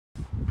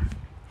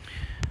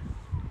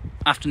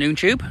afternoon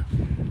tube,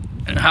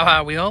 and how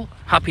are we all?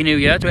 Happy New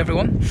Year to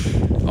everyone,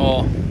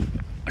 or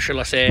shall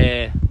I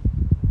say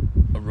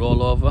a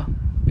rollover,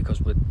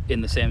 because we're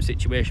in the same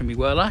situation we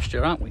were last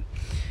year, aren't we?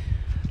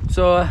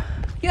 So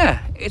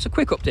yeah, it's a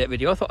quick update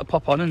video. I thought I'd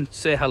pop on and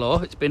say hello.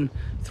 It's been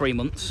 3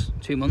 months,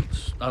 2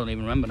 months, I don't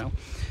even remember now.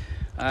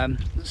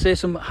 Say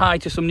some hi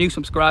to some new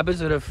subscribers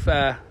that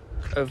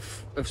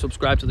have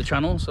subscribed to the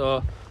channel,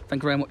 so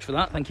thank you very much for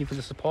that. Thank you for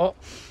the support.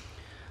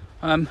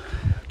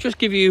 Just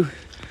give you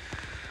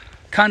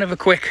kind of a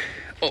quick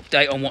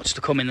update on what's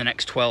to come in the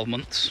next 12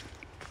 months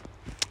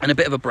and a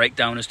bit of a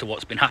breakdown as to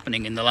what's been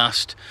happening in the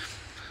last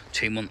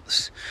 2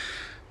 months.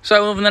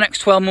 So over the next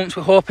 12 months,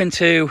 we're hoping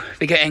to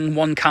be getting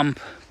 1 camp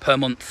per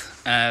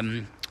month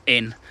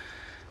in.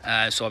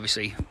 So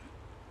obviously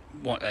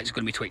it's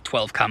going to be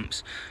 12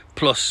 camps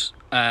plus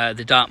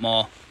the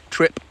Dartmoor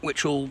trip,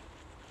 which will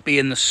be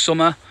in the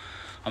summer.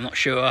 I'm not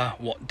sure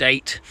what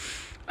date.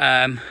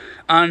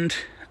 And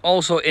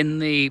also in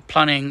the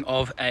planning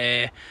of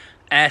a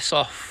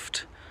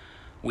airsoft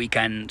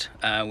weekend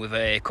with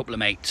a couple of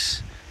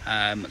mates.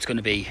 It's going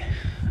to be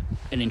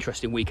an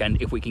interesting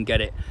weekend if we can get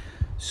it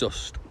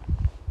sussed.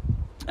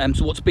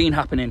 So what's been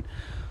happening?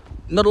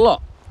 Not a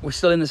lot. We're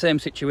still in the same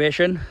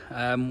situation.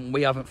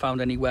 We haven't found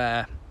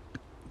anywhere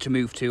to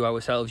move to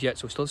ourselves yet,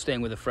 so we're still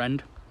staying with a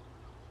friend.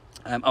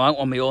 I'm out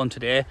on my own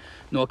today,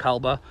 no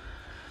Calba,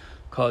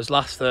 because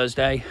last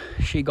Thursday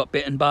she got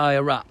bitten by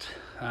a rat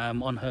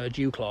on her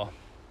dew claw,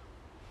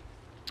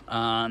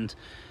 and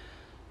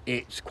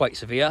it's quite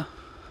severe.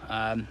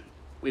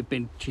 She's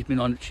been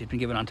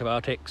given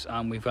antibiotics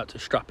and we've had to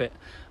strap it.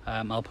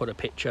 I'll put a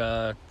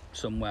picture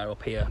somewhere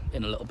up here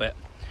in a little bit.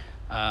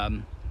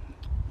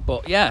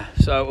 But yeah,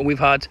 so we've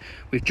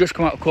just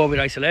come out of COVID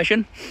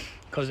isolation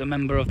because a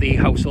member of the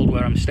household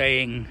where I'm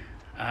staying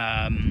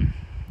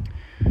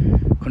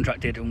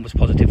contracted and was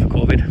positive for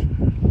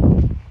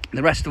COVID.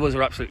 The rest of us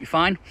are absolutely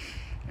fine.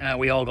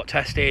 We all got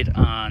tested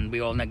and we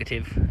all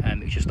negative.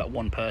 It was just that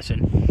one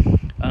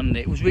person, and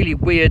it was really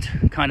weird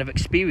kind of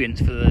experience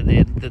for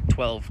the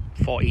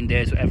 12-14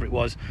 days, whatever it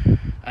was,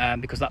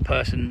 because that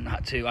person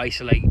had to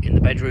isolate in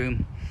the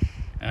bedroom.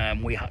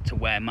 We had to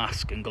wear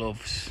masks and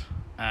gloves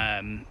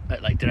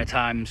at like dinner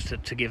times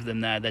to give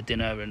them their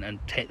dinner and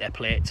take their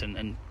plates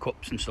and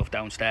cups and stuff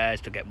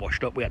downstairs to get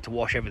washed up. We had to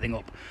wash everything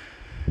up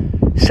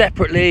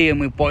separately and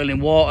with boiling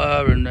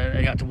water, and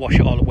you had to wash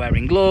it all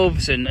wearing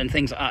gloves and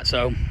things like that.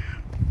 So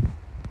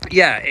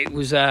yeah, it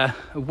was a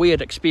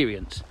weird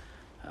experience.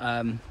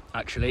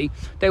 Actually,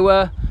 they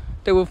were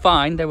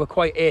fine. They were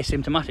quite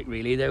asymptomatic,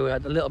 really. They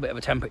had a little bit of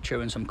a temperature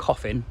and some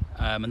coughing,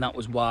 and that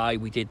was why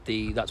they did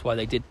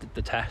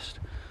the test.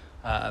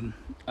 And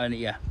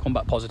yeah, come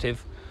back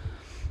positive.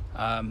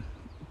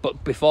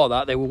 But before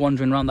that, they were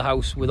wandering around the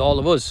house with all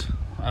of us,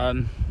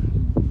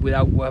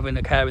 without having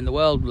a care in the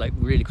world, like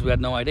really, because we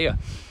had no idea.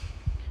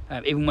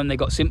 Even when they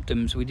got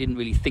symptoms, we didn't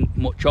really think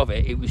much of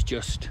it. We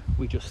just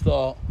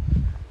thought,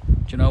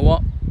 do you know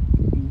what?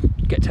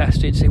 Get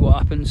tested, see what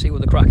happens, see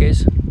what the crack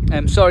is.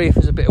 Sorry if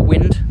there's a bit of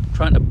wind. I'm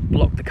trying to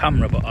block the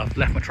camera, but I've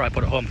left my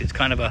tripod at home. It's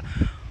kind of a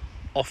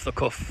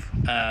off-the-cuff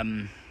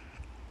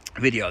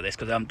video of this,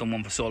 because I haven't done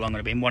one for so long, and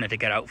I've been wanting to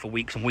get out for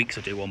weeks and weeks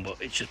to do one, but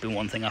it's just been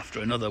one thing after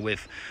another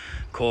with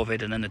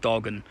COVID and then the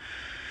dog and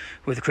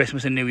with the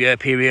Christmas and New Year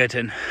period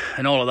and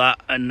all of that.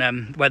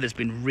 And weather's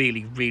been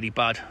really, really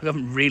bad. We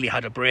haven't really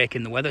had a break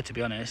in the weather, to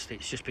be honest.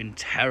 It's just been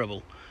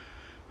terrible.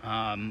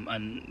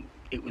 And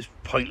it was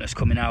pointless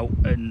coming out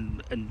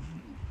and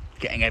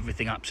getting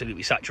everything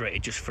absolutely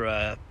saturated just for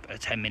a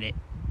 10-minute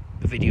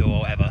video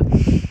or whatever.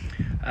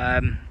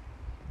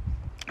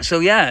 So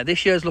yeah,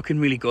 this year's looking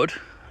really good.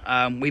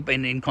 We've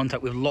been in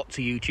contact with lots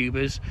of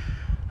YouTubers,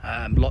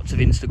 lots of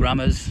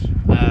Instagrammers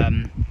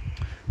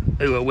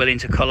who are willing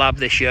to collab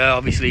this year,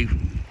 obviously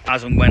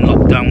as and when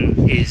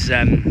lockdown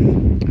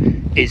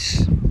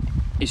is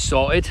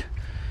sorted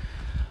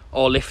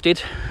or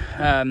lifted.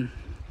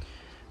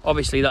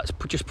 Obviously that's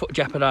just put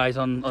jeopardise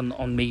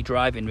on me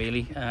driving,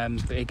 really.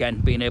 But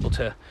again, being able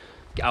to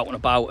get out and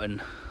about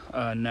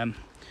and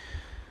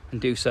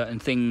do certain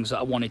things that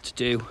I wanted to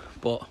do,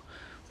 but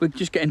we're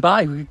just getting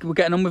by. We're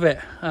getting on with it.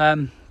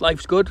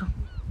 Life's good,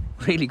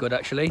 really good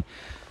actually.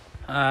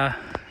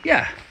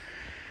 Yeah,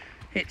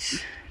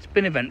 it's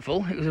been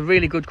eventful. It was a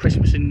really good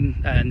Christmas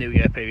and New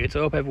Year period,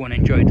 so I hope everyone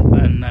enjoyed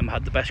and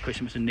had the best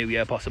Christmas and New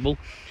Year possible.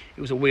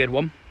 It was a weird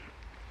one,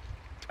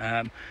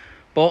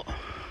 but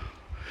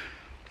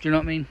do you know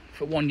what I mean?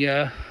 For 1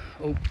 year.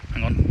 Oh,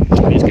 hang on.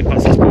 Let me just get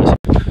past this person.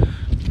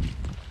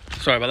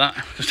 Sorry about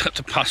that. Just had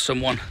to pass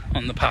someone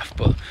on the path,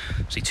 but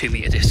see 2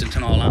 metre distance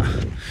and all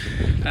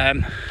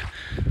that.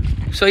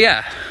 So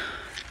yeah,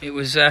 it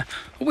was a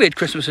weird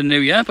Christmas and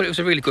New Year, but it was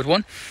a really good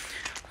one.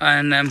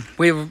 And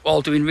we were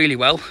all doing really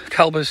well.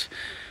 Calba's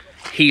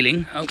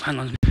healing. Oh, hang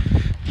on.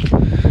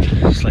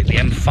 It's like the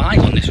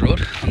M5 on this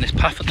road, on this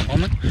path at the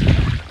moment.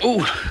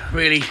 Oh,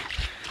 really.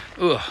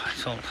 Oh,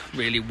 it's all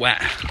really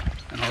wet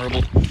and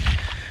horrible.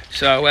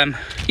 So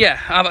yeah,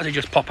 I've had to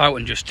just pop out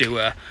and just do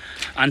a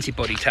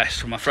antibody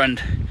test for my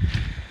friend.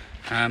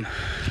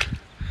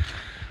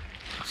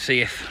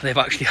 see if they've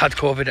actually had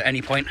COVID at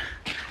any point,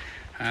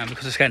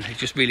 because again, it's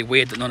just really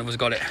weird that none of us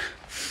got it.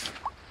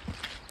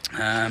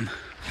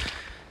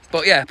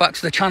 But yeah, back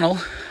to the channel.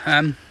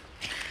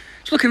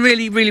 It's looking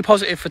really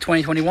positive for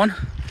 2021.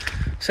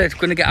 So we're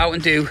going to get out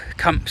and do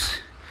camps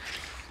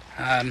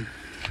and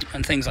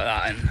things like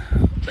that, and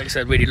like I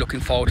said, really looking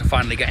forward to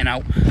finally getting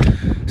out.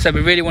 So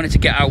we really wanted to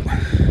get out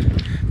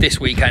this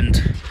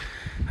weekend,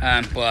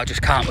 but I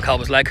just can't with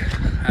Calver's leg.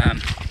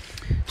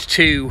 It's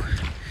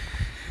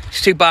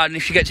too bad, and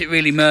if she gets it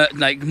really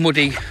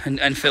muddy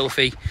and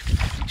filthy,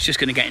 it's just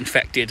going to get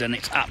infected, and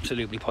it's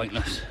absolutely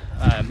pointless.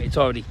 It's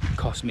already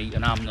cost me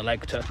an arm and a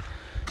leg to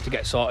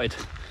get sorted,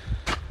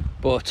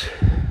 but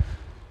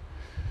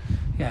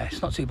yeah,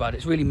 it's not too bad.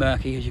 It's really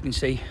murky, as you can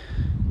see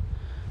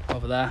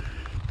over there,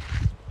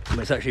 but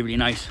it's actually really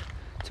nice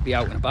to be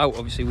out and about.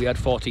 Obviously we had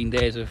 14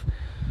 days of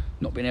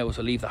not being able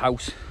to leave the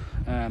house,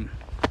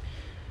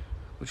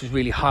 which was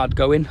really hard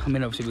going. I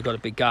mean, obviously we've got a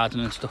big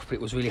garden and stuff, but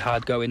it was really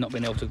hard going, not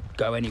being able to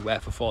go anywhere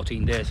for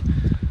 14 days.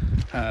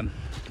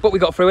 But we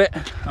got through it,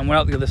 and we're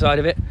out the other side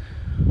of it,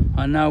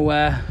 and now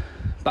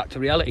back to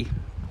reality.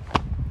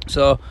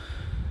 So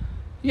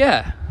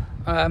yeah,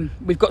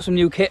 we've got some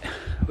new kit,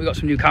 we've got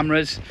some new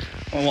cameras,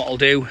 and what I'll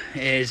do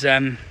is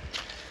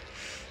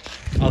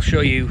I'll show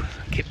you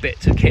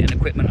bits of kit and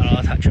equipment, and I'll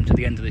attach them to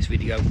the end of this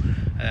video,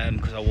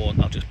 because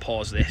I'll just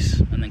pause this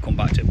and then come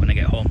back to it when I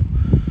get home.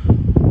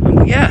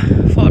 But yeah,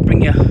 I thought I'd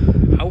bring you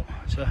out.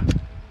 It's a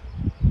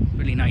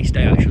really nice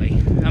day actually.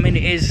 I mean,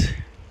 it is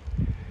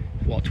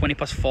what,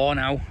 4:20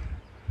 now,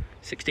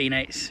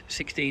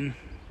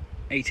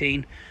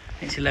 18,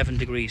 it's 11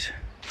 degrees,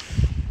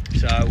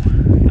 so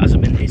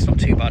it's not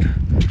too bad.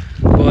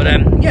 But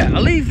yeah,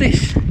 I'll leave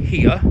this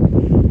here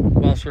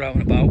whilst we're out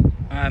and about.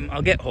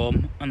 I'll get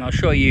home and I'll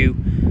show you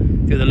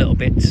the other little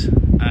bits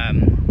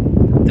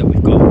that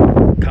we've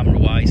got camera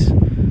wise,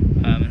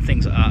 and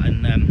things like that.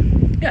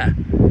 And yeah,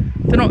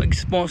 they're not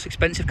the most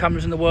expensive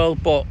cameras in the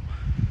world, but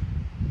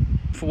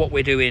for what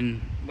we're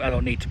doing, I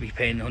don't need to be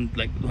paying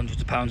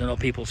hundreds of pounds. I know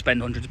people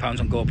spend hundreds of pounds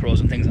on GoPros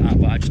and things like that,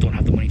 but I just don't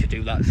have the money to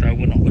do that. So I'm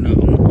not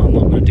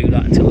gonna do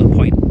that until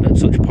at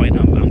such a point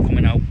I'm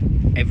coming out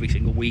every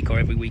single week or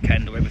every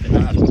weekend or everything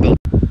like that. So we'll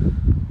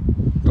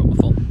drop my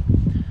phone.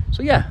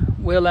 So yeah,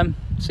 we'll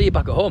see you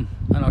back at home,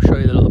 and I'll show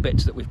you the little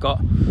bits that we've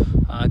got.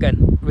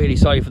 Again, really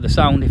sorry for the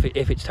sound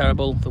if it's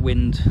terrible, the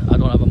wind. I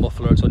don't have a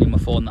muffler, it's only my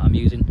phone that I'm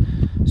using.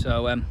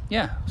 So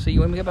yeah, see you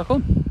when we get back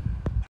home.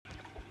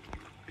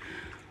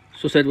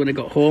 So I said when I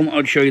got home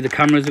I'd show you the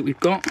cameras that we've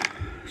got.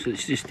 So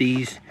it's just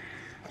these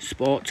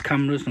sports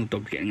cameras. No,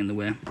 dog's getting in the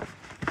way.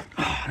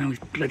 Oh, now he's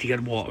bloody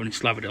had water and it's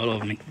slathered it all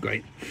over me.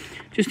 Great.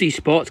 Just these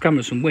sports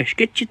cameras from Wish.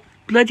 Get your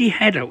bloody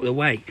head out of the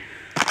way.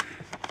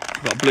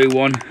 I've got a blue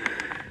one.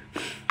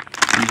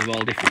 These are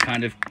all different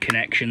kind of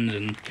connections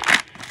and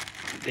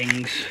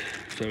things.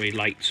 Sorry,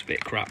 light's a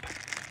bit crap.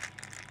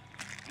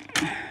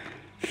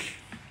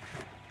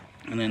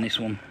 And then this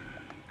one,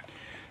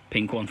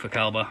 pink one for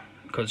Calva,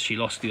 because she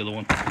lost the other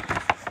one.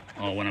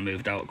 Or when I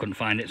moved out I couldn't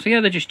find it. So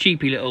yeah, they're just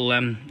cheapy little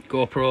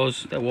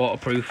GoPros. They're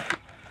waterproof.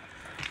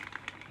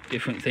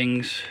 Different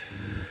things.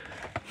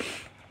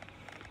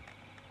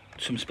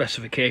 Some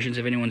specifications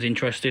if anyone's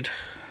interested.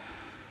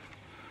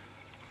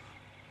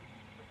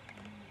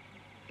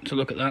 To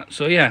look at that.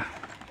 So yeah,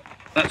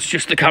 that's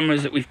just the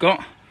cameras that we've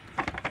got,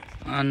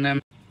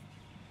 and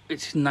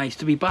it's nice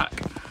to be back.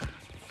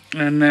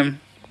 And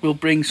we'll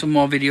bring some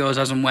more videos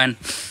as and when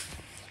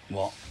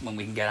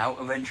we can get out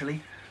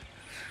eventually.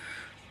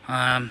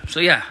 So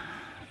yeah,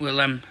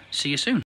 we'll see you soon.